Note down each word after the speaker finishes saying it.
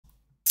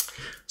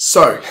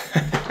So,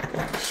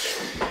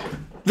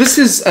 this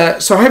is,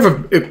 so I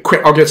have a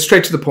quick, I'll get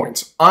straight to the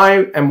point.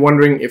 I am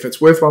wondering if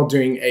it's worthwhile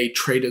doing a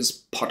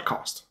traders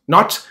podcast.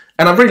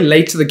 And I'm very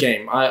late to the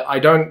game. I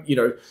don't,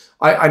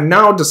 I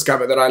now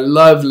discover that I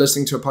love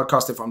listening to a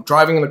podcast if I'm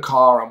driving in the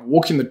car, I'm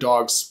walking the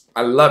dogs.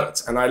 I love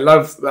it. And I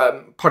love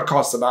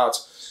podcasts about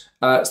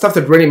stuff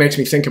that really makes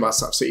me think about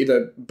stuff. So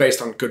either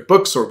based on good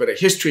books or a bit of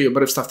history or a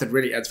bit of stuff that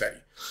really adds value.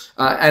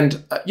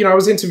 I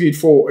was interviewed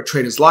for A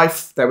Trader's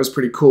Life. That was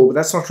pretty cool, but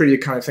that's not really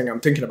the kind of thing I'm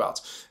thinking about.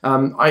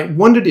 I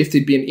wondered if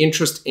there'd be an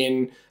interest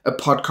in a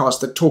podcast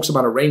that talks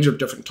about a range of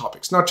different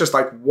topics, not just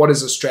like what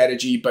is a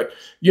strategy, but,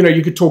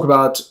 you could talk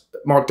about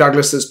Mark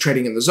Douglas's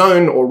Trading in the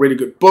Zone or a really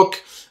good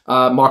book,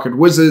 Market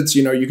Wizards.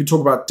 You could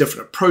talk about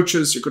different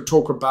approaches. You could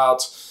talk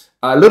about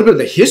a little bit of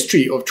the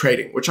history of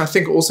trading, which I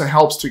think also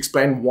helps to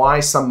explain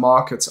why some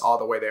markets are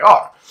the way they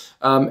are.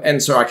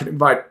 And so I could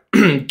invite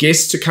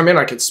guests to come in.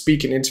 I could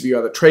speak and interview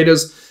other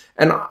traders.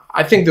 And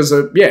I think there's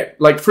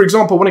for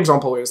example, one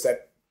example is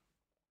that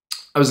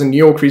I was in New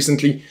York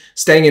recently,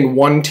 staying in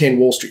 110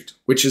 Wall Street,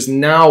 which is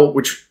now,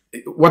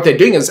 what they're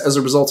doing is as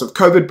a result of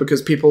COVID,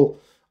 because people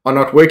are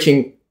not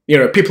working,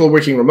 people are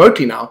working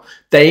remotely now,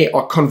 they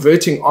are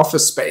converting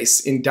office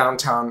space in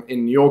downtown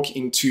in New York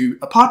into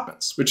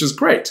apartments, which is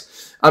great.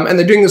 And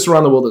they're doing this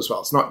around the world as well.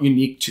 It's not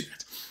unique to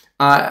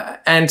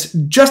that. And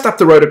just up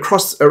the road,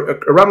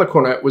 around the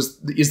corner,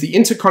 is the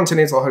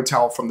Intercontinental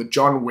Hotel from the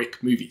John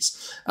Wick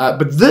movies.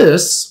 But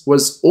this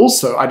was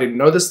also, I didn't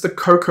know this, the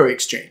cocoa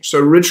exchange. So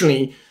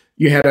originally,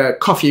 you had a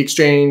coffee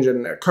exchange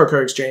and a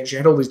cocoa exchange. You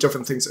had all these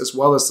different things as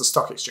well as the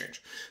stock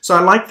exchange. So I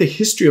like the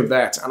history of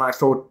that. And I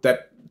thought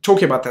that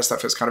talking about that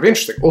stuff is kind of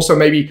interesting. Also,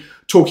 maybe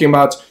talking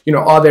about,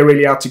 are they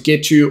really out to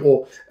get you?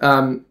 Or,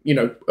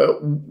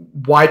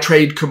 why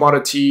trade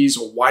commodities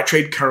or why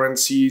trade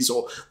currencies?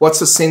 Or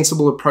what's a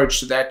sensible approach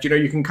to that?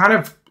 You can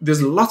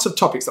there's lots of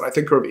topics that I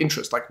think are of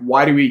interest. Like,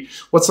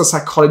 what's the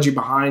psychology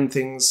behind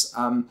things?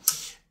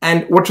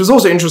 And what was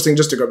also interesting,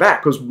 just to go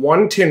back, was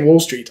 110 Wall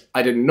Street.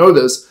 I didn't know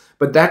this,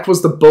 but that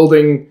was the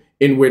building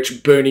in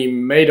which Bernie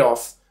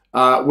Madoff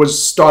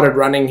started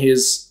running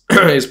his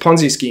his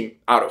Ponzi scheme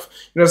out of.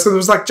 So there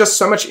was just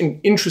so much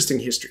interesting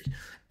history.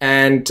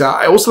 And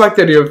I also like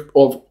the idea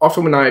of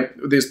often when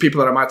there's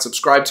people that I might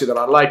subscribe to that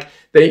I like,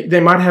 they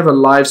might have a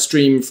live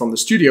stream from the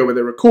studio where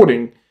they're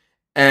recording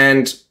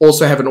and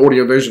also have an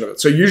audio version of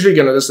it. So usually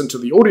going to listen to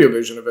the audio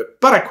version of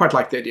it, but I quite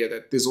like the idea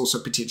that there's also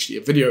potentially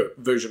a video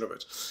version of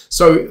it.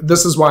 So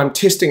this is why I'm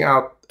testing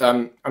out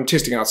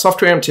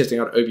software, I'm testing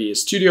out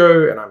OBS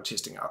Studio, and I'm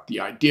testing out the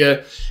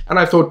idea. And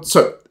I thought,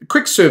 so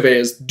quick survey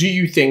is, do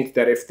you think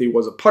that if there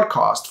was a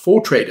podcast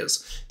for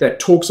traders that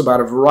talks about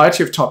a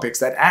variety of topics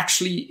that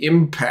actually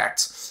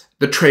impact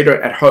the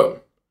trader at home?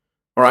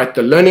 All right,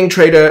 the learning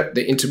trader,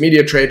 the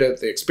intermediate trader,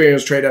 the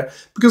experienced trader,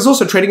 because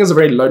also trading is a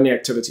very lonely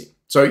activity.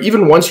 So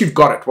even once you've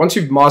got it, once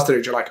you've mastered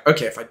it, you're like,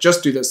 okay, if I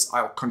just do this,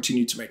 I'll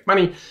continue to make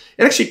money.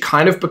 It actually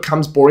kind of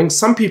becomes boring.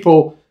 Some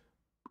people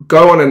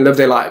go on and live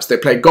their lives. They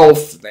play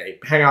golf, they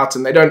hang out,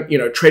 and they don't,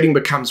 trading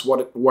becomes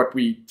what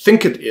we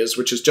think it is,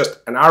 which is just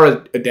an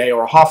hour a day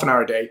or a half an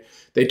hour a day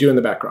they do in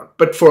the background.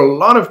 But for a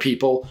lot of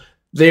people,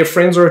 their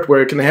friends are at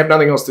work and they have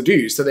nothing else to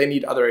do, so they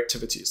need other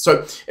activities.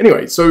 So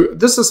anyway, so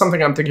this is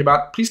something I'm thinking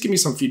about. Please give me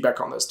some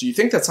feedback on this. Do you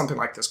think that something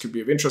like this could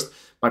be of interest?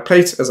 My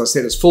plate, as I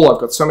said, is full.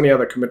 I've got so many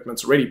other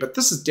commitments already, but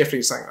this is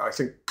definitely something that I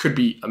think could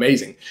be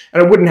amazing.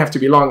 And it wouldn't have to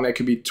be long. They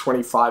could be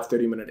 25,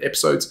 30-minute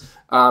episodes,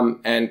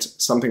 and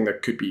something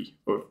that could be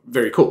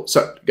very cool.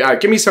 So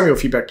give me some of your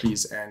feedback,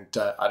 please, and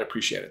I'd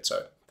appreciate it.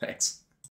 So thanks.